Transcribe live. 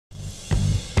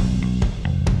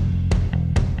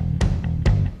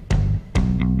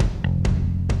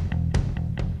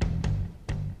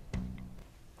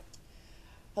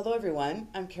Hello, everyone.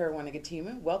 I'm Kara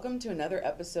Wanagatima. Welcome to another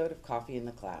episode of Coffee in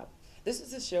the Cloud. This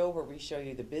is a show where we show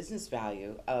you the business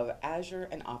value of Azure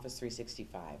and Office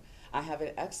 365. I have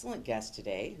an excellent guest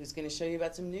today who's going to show you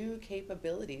about some new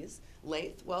capabilities.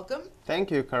 Laith, welcome.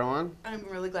 Thank you, Caroline. I'm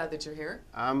really glad that you're here.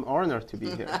 I'm honored to be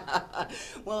here.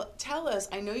 Well, tell us,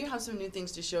 I know you have some new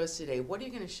things to show us today. What are you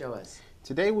going to show us?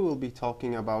 Today we will be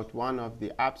talking about one of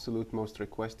the absolute most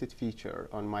requested feature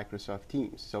on Microsoft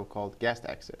Teams, so-called guest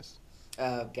access.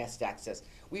 Guest access.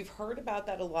 We've heard about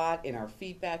that a lot in our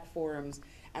feedback forums,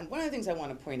 and one of the things I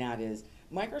want to point out is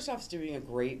Microsoft's doing a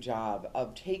great job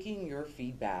of taking your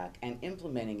feedback and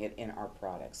implementing it in our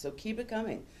products. So keep it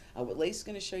coming. What Laith's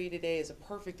going to show you today is a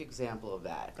perfect example of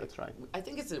that. That's right. I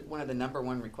think it's one of the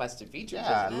 #1 requested features.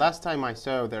 Yeah, isn't it? last time I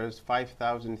saw there's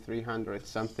 5,300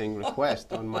 something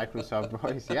requests on Microsoft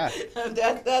Voice. Yeah.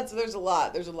 There's a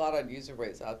lot. There's a lot on user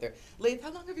voice out there. Laith,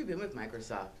 how long have you been with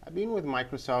Microsoft? I've been with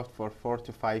Microsoft for 4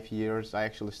 to 5 years. I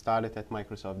actually started at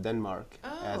Microsoft Denmark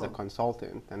as a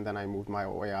consultant, and then I moved my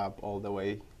way up all the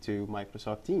way to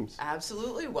Microsoft Teams.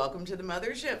 Absolutely. Welcome to the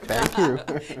mothership. Thank you.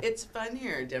 It's fun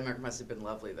here. Denmark must have been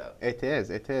lovely, though. It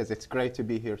is. It's great to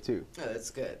be here, too. Oh,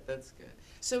 that's good. That's good.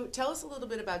 So tell us a little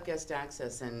bit about guest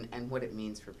access and what it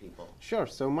means for people. Sure.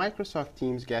 So Microsoft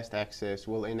Teams Guest Access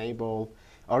will enable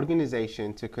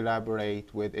organization to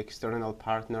collaborate with external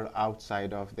partner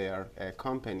outside of their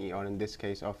company, or in this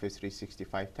case, Office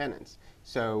 365 tenants.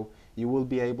 So you will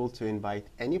be able to invite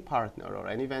any partner or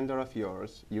any vendor of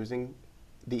yours using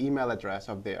the email address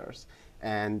of theirs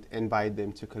and invite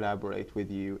them to collaborate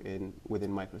with you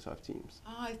within Microsoft Teams.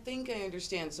 Oh, I think I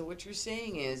understand. So what you're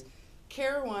saying is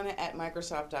Caruana at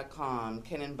Microsoft.com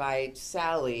can invite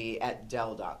Sally at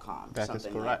Dell.com, That is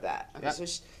something correct. like that. Okay, Yeah.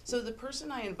 so the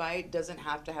person I invite doesn't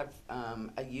have to have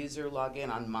a user log in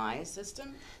on my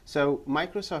system? So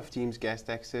Microsoft Teams Guest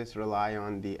Access rely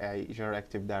on the Azure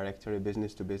Active Directory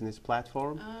business-to-business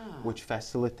platform, which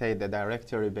facilitate the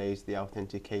directory-based, the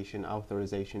authentication,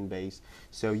 authorization-based.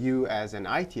 So you as an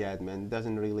IT admin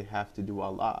doesn't really have to do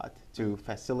a lot to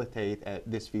facilitate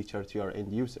this feature to your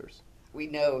end users. We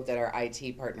know that our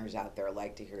IT partners out there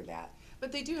like to hear that.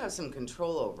 But they do have some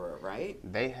control over it, right?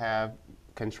 They have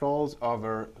controls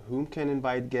over whom can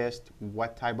invite guests,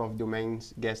 what type of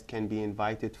domains guests can be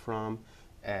invited from,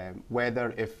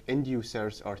 whether if end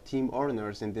users or team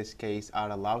owners in this case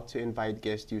are allowed to invite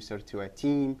guest user to a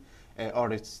team,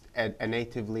 or it's a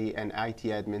natively an IT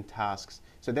admin tasks.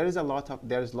 So there's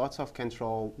lots of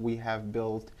control we have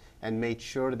built and made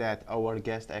sure that our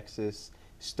guest access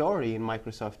story in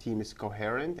Microsoft Teams is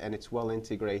coherent and it's well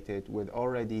integrated with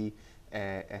already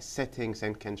settings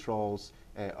and controls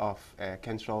of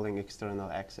controlling external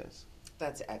access.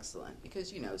 That's excellent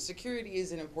because, you know, security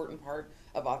is an important part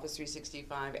of Office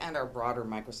 365 and our broader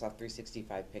Microsoft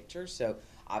 365 picture. So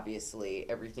obviously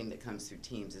everything that comes through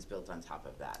Teams is built on top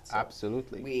of that. So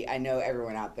Absolutely. I know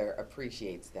everyone out there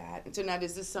appreciates that. And so now,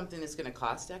 is this something that's going to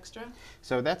cost extra?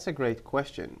 So that's a great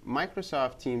question.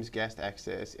 Microsoft Teams Guest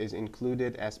Access is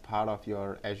included as part of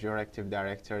your Azure Active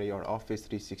Directory or Office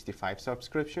 365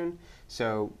 subscription.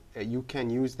 So you can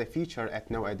use the feature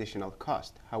at no additional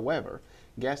cost. However,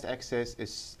 guest access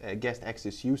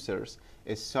users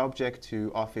is subject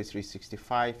to Office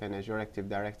 365 and Azure Active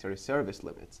Directory service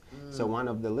limits. So one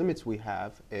of the limits we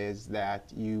have is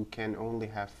that you can only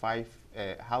have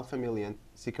 500,000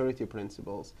 security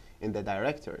principals in the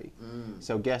directory.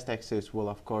 So guest access will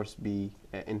of course be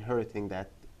inheriting that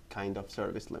kind of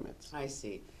service limits. I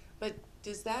see. But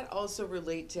does that also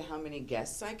relate to how many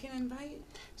guests I can invite?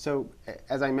 So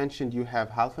as I mentioned, you have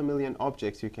 500,000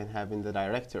 objects you can have in the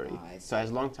directory. So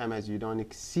as long as you don't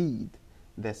exceed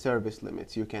the service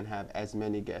limits, you can have as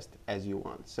many guests as you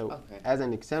want. So as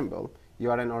an example,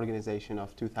 you are an organization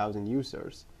of 2,000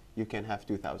 users, you can have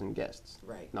 2,000 guests.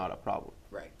 Right. Not a problem.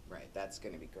 Right. That's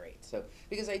going to be great. So,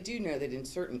 because I do know that in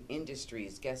certain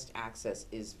industries, guest access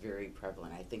is very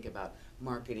prevalent. I think about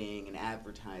marketing and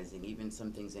advertising, even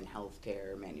some things in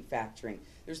healthcare, manufacturing.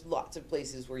 There's lots of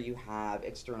places where you have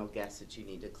external guests that you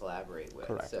need to collaborate with.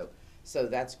 Correct. So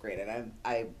that's great, and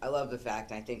I love the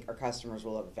fact, I think our customers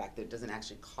will love the fact that it doesn't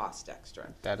actually cost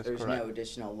extra. That is There's correct. no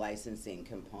additional licensing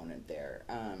component there.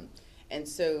 And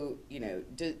so, you know,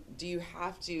 do you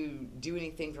have to do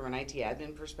anything from an IT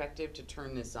admin perspective to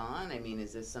turn this on? I mean,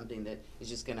 is this something that is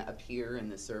just going to appear in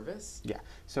the service? Yeah.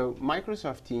 So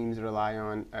Microsoft Teams rely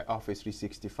on Office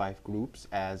 365 groups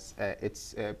as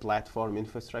its platform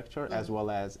infrastructure, as well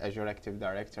as Azure Active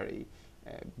Directory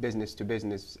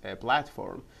business-to-business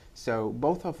platform. So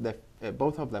both of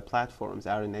the platforms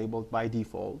are enabled by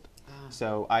default.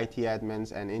 So IT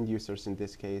admins and end users in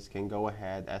this case can go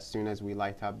ahead as soon as we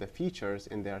light up the features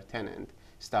in their tenant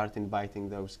start inviting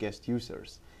those guest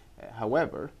users.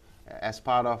 However, as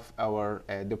part of our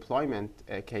deployment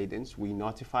cadence, we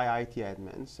notify IT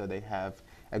admins so they have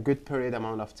a good period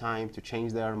amount of time to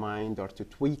change their mind or to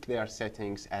tweak their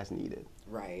settings as needed.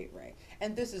 Right, right.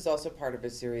 And this is also part of a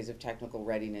series of technical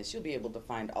readiness. You'll be able to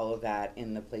find all of that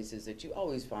in the places that you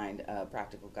always find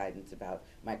practical guidance about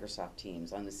Microsoft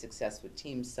Teams on the Success with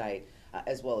Teams site,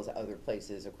 as well as other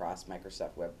places across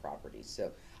Microsoft Web Properties.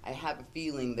 So I have a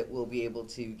feeling that we'll be able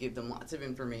to give them lots of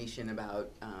information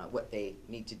about what they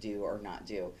need to do or not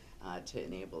do to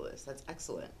enable this. That's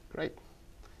excellent. Great.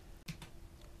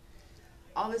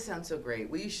 All this sounds so great.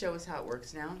 Will you show us how it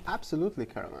works now? Absolutely,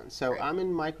 Caroline. So Great. I'm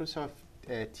in Microsoft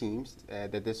Teams,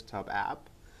 the desktop app.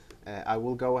 I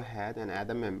will go ahead and add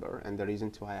a member, and the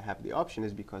reason why I have the option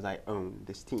is because I own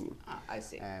this team. I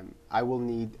see. I will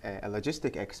need a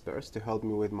logistic expert to help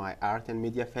me with my Art and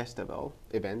Media Festival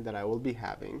event that I will be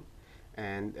having.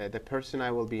 And the person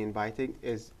I will be inviting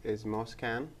is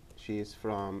Moscan. She is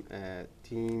from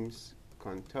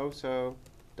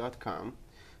teamscontoso.com.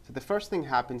 So the first thing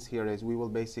happens here is we will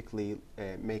basically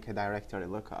make a directory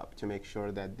lookup to make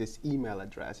sure that this email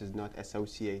address is not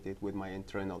associated with my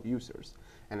internal users.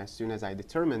 And as soon as I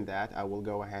determine that, I will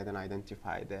go ahead and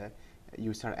identify the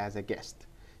user as a guest.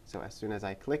 So as soon as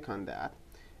I click on that,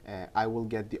 I will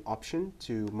get the option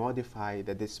to modify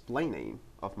the display name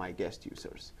of my guest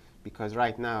users. Because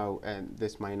right now,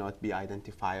 this might not be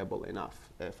identifiable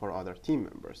enough for other team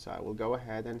members. So I will go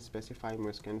ahead and specify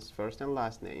Muskan's first and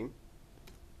last name.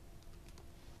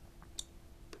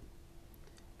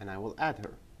 And I will add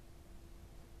her.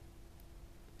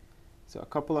 So a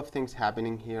couple of things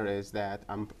happening here is that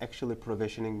I'm actually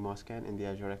provisioning Muskan in the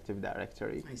Azure Active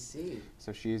Directory. I see.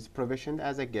 So she is provisioned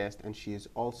as a guest, and she is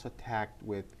also tagged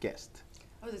with guest.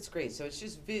 Oh, that's great. So it's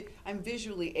just I'm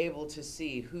visually able to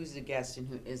see who's a guest and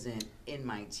who isn't in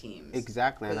my teams.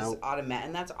 Exactly. And that's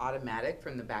automatic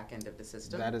from the back end of the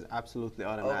system. That is absolutely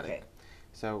automatic. Okay.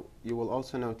 So you will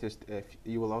also notice a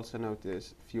few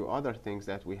other things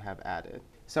that we have added.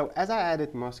 So as I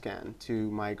added Muskan to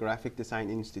my Graphic Design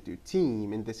Institute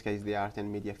team, in this case the Art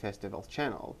and Media Festival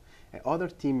channel, other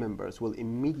team members will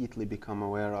immediately become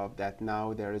aware of that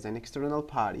now there is an external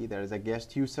party, there is a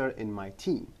guest user in my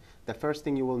team. The first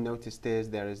thing you will notice is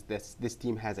this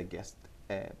team has a guest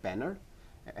banner.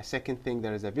 A second thing,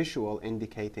 there is a visual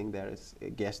indicating there is a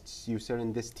guest user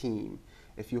in this team.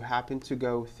 If you happen to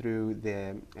go through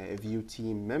the View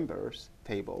Team Members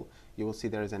table, you will see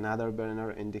there is another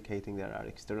banner indicating there are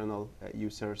external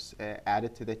users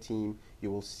added to the team.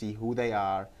 You will see who they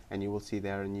are, and you will see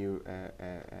their new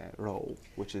role,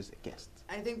 which is a guest.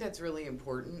 I think that's really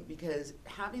important because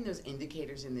having those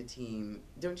indicators in the team,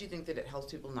 don't you think that it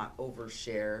helps people not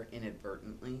overshare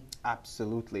inadvertently?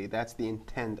 Absolutely. That's the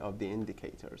intent of the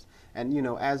indicators. And you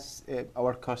know, as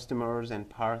our customers and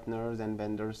partners and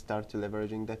vendors start to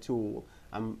leveraging the tool,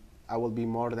 I will be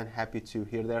more than happy to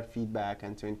hear their feedback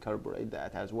and to incorporate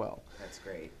that as well. That's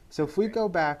great. So if we go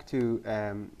back to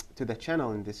the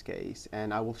channel in this case,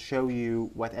 and I will show you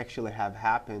what actually have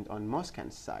happened on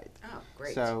Muskan's site. Oh,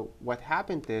 great. So what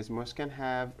happened is Muskan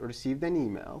have received an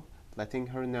email letting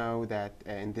her know that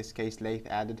in this case Laith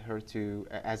added her to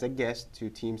as a guest to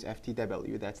Teams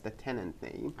FTW. That's the tenant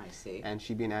name. I see. And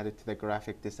she been added to the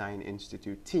Graphic Design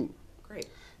Institute team. Great.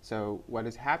 So what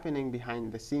is happening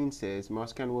behind the scenes is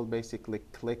Muskan will basically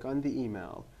click on the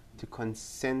email to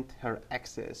consent her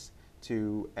access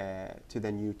to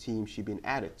the new team she's been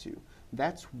added to.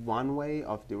 That's one way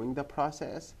of doing the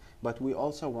process, but we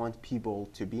also want people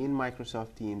to be in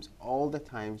Microsoft Teams all the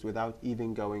times without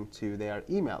even going to their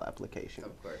email application.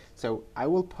 Of course. So I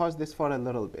will pause this for a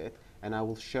little bit, and I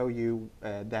will show you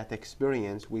that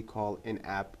experience we call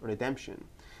in-app redemption.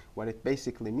 What it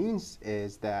basically means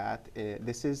is that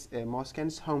this is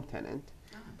Muskan's home tenant.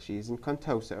 She's in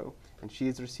Contoso, and she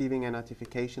is receiving a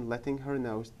notification letting her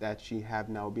know that she have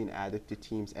now been added to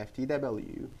Teams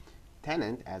FTW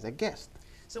tenant as a guest.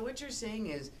 So what you're saying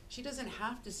is she doesn't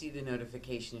have to see the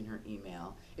notification in her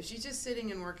email. If she's just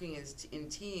sitting and working in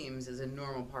Teams as a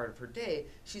normal part of her day,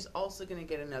 she's also going to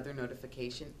get another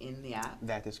notification in the app?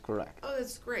 That is correct. Oh,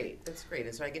 that's great. That's great.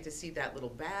 And so I get to see that little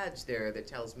badge there that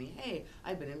tells me, hey,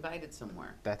 I've been invited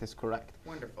somewhere. That is correct.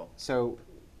 Wonderful. So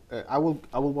I will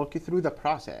walk you through the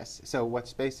process. So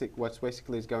what's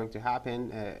basically is going to happen,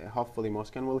 hopefully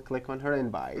Muskan will click on her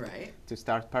invite to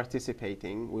start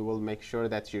participating. We will make sure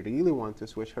that she really wants to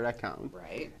switch her account.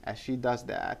 Right. As she does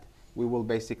that, we will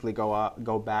basically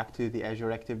go back to the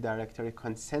Azure Active Directory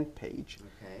consent page.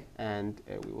 Okay. And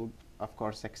we will, of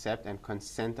course, accept and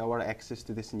consent our access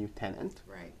to this new tenant.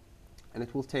 Right. And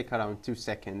it will take around 2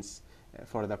 seconds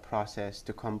for the process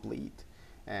to complete.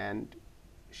 And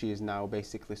she is now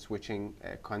basically switching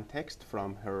context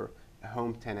from her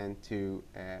home tenant to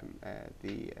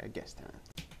the guest tenant.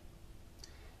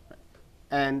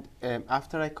 And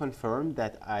after I confirm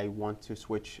that I want to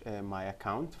switch my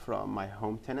account from my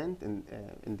home tenant,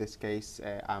 in this case,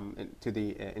 to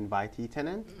the invitee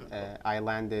tenant, I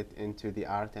landed into the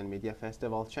Art and Media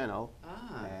Festival channel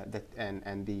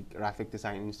and the Graphic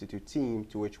Design Institute team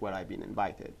to which where I've been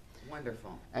invited.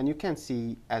 Wonderful. And you can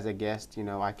see as a guest,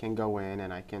 I can go in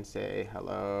and I can say,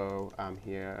 hello, I'm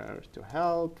here to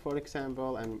help, for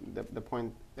example, and the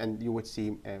point, and you would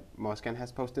see Moskan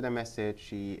has posted a message.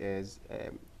 She is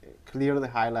clearly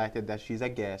highlighted that she's a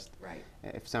guest. Right.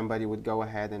 If somebody would go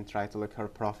ahead and try to look her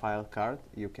profile card,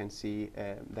 you can see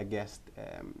the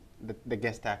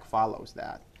guest tag follows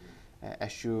that.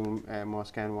 Assume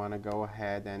Moskan want to go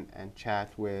ahead and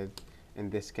chat with, in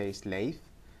this case, Laith.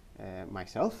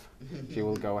 Myself, she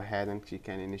will go ahead and she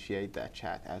can initiate that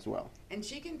chat as well. And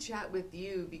she can chat with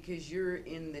you because you're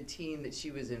in the team that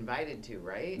she was invited to,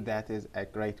 right? That is a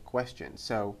great question.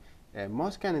 So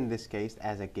Moskan, in this case,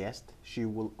 as a guest, she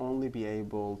will only be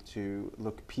able to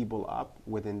look people up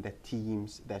within the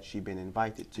teams that she's been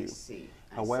invited to. I see.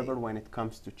 However, when it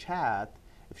comes to chat,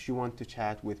 if she wants to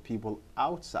chat with people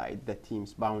outside the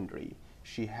team's boundary,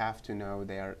 she have to know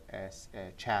their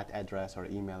chat address or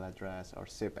email address or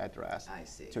SIP address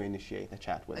to initiate a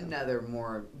chat with them. Another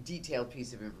more detailed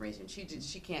piece of information.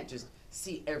 She can't just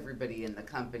see everybody in the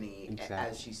company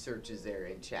as she searches there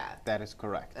in chat. That is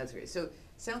correct. That's great. So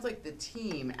sounds like the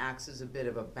team acts as a bit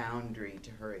of a boundary to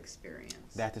her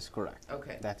experience. That is correct.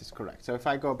 Okay. That is correct. So if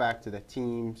I go back to the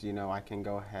teams, I can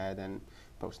go ahead and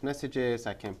post messages.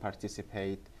 I can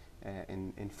participate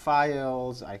in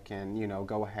files. I can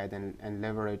go ahead and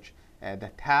leverage the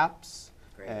tabs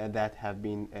that have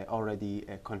been already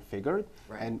configured.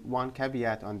 Right. And one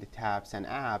caveat on the tabs and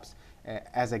apps,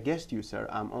 as a guest user,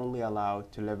 I'm only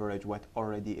allowed to leverage what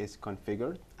already is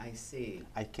configured. I see.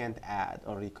 I can't add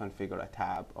or reconfigure a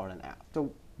tab or an app.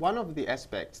 So one of the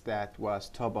aspects that was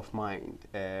top of mind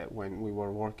when we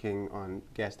were working on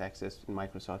guest access in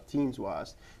Microsoft Teams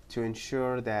was to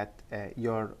ensure that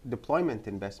your deployment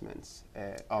investments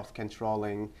of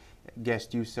controlling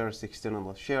guest users,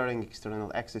 external sharing,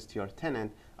 external access to your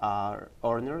tenant are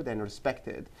honored and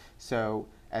respected. So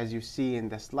as you see in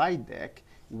the slide deck,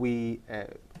 we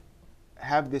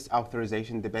have this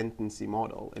authorization dependency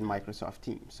model in Microsoft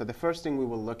Teams. So the first thing we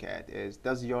will look at is,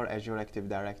 does your Azure Active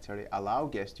Directory allow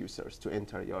guest users to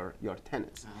enter your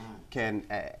tenants? Can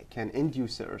end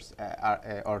users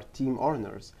or team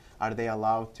owners, are they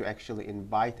allowed to actually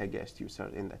invite a guest user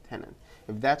in the tenant?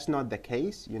 If that's not the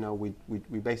case,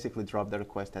 we basically drop the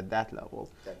request at that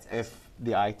level. If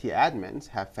the IT admins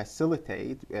have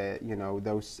facilitated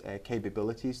those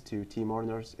capabilities to team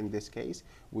owners in this case,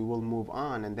 we will move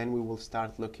on, and then we will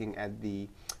start looking at the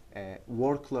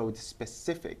workload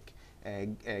specific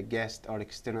guest or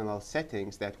external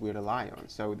settings that we rely on.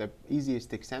 So the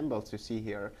easiest example to see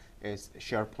here is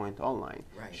SharePoint Online.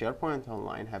 Right. SharePoint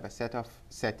Online have a set of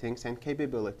settings and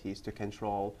capabilities to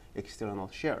control external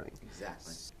sharing.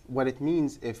 Exactly. What it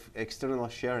means, if external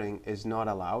sharing is not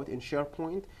allowed in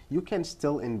SharePoint, you can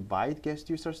still invite guest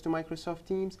users to Microsoft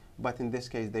Teams, but in this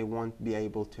case they won't be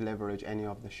able to leverage any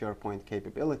of the SharePoint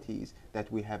capabilities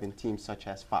that we have in Teams, such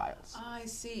as files. I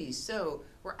see. So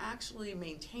we're actually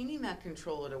maintaining that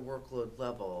control at a workload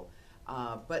level,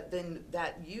 but then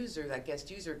that guest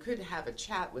user could have a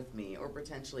chat with me or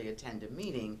potentially attend a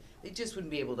meeting. They just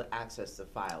wouldn't be able to access the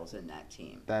files in that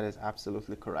team. That is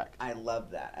absolutely correct. I love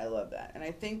that. I love that. And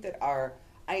I think that our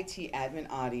IT admin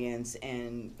audience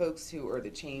and folks who are the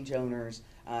change owners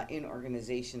in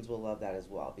organizations will love that as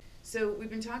well. So we've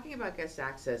been talking about guest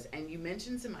access, and you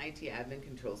mentioned some IT admin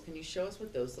controls. Can you show us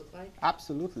what those look like?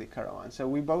 Absolutely, Caroline. So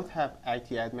we both have IT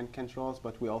admin controls,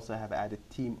 but we also have added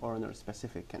team owner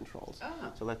specific controls.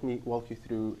 So let me walk you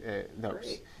through those.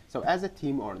 Great. So as a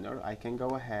team owner, I can go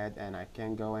ahead and I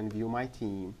can go and view my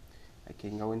team. I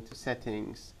can go into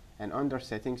settings, and under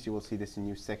settings you will see this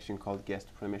new section called guest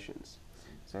permissions.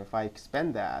 So if I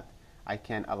expand that, I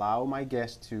can allow my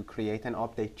guests to create and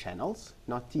update channels,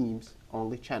 not teams,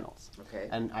 only channels. Okay.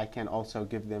 And I can also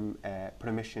give them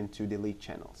permission to delete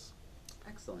channels.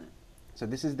 Excellent. So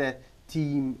this is the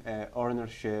team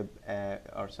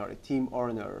team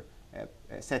owner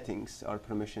settings or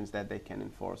permissions that they can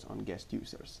enforce on guest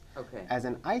users. Okay. As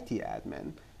an IT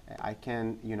admin, I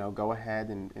can go ahead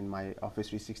in my Office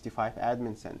 365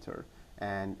 Admin Center,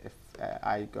 and if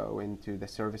I go into the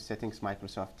service settings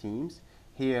Microsoft Teams,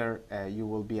 here you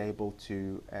will be able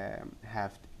to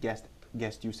have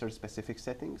guest user specific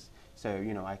settings. So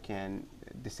I can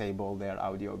disable their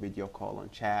audio video call on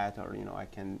chat, or I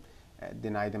can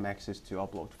deny them access to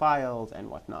upload files and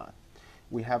whatnot.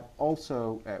 We have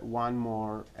also one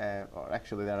more, or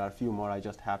actually there are a few more, I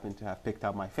just happen to have picked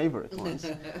up my favorite ones.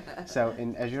 So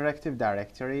in Azure Active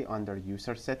Directory under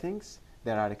user settings,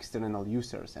 there are external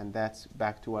users, and that's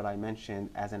back to what I mentioned.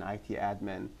 As an IT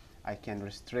admin, I can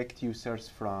restrict users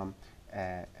from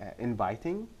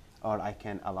inviting, or I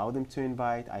can allow them to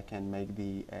invite. I can make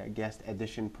the guest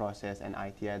addition process an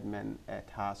IT admin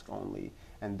task only,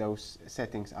 and those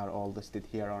settings are all listed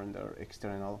here under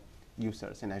external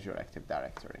users in Azure Active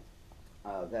Directory.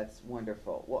 Oh, that's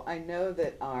wonderful. Well, I know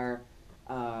that our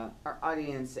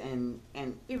audience and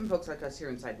even folks like us here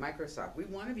inside Microsoft, we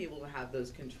want to be able to have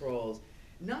those controls,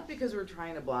 not because we're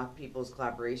trying to block people's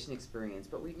collaboration experience,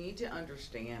 but we need to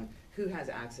understand who has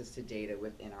access to data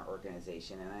within our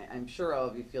organization. And I'm sure all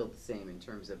of you feel the same in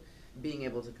terms of being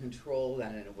able to control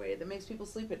that in a way that makes people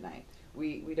sleep at night.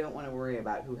 We don't want to worry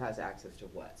about who has access to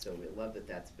what, so we love that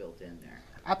that's built in there.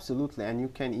 Absolutely, and you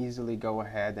can easily go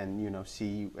ahead and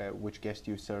see which guest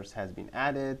users has been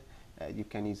added. You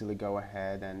can easily go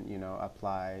ahead and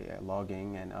apply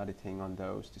logging and auditing on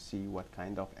those to see what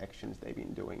kind of actions they've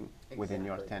been doing within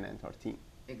your tenant or team.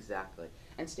 Exactly.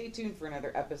 And stay tuned for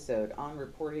another episode on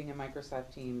reporting in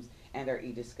Microsoft Teams and our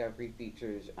e-discovery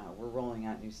features. We're rolling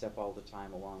out new stuff all the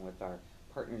time along with our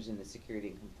partners in the Security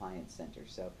and Compliance Center.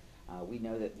 So we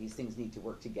know that these things need to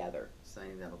work together, so I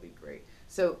think that'll be great.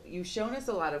 So you've shown us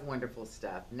a lot of wonderful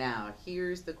stuff. Now,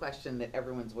 here's the question that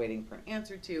everyone's waiting for an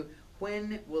answer to.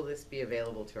 When will this be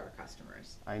available to our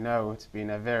customers? I know, it's been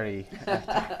a very...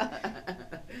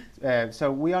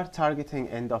 so we are targeting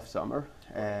end of summer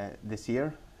this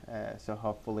year. So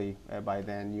hopefully by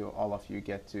then all of you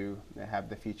get to have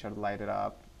the feature lighted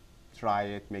up, try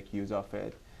it, make use of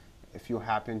it. If you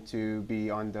happen to be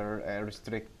under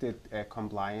restricted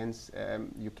compliance,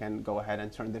 you can go ahead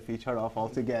and turn the feature off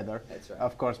altogether. That's right.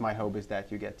 Of course, my hope is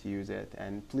that you get to use it.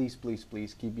 And please, please,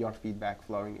 please keep your feedback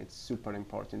flowing. It's super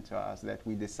important to us that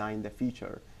we design the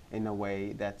feature in a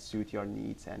way that suits your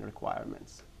needs and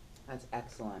requirements. That's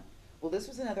excellent. Well, this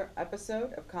was another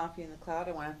episode of Coffee in the Cloud.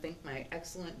 I want to thank my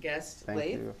excellent guest,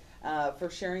 Laith, for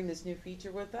sharing this new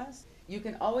feature with us. You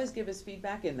can always give us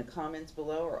feedback in the comments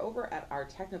below or over at our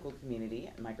technical community,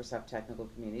 at Microsoft Technical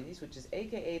Communities, which is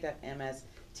aka.ms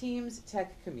Teams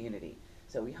Tech Community.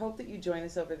 So we hope that you join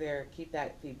us over there. Keep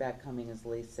that feedback coming, as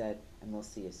Laith said, and we'll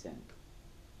see you soon.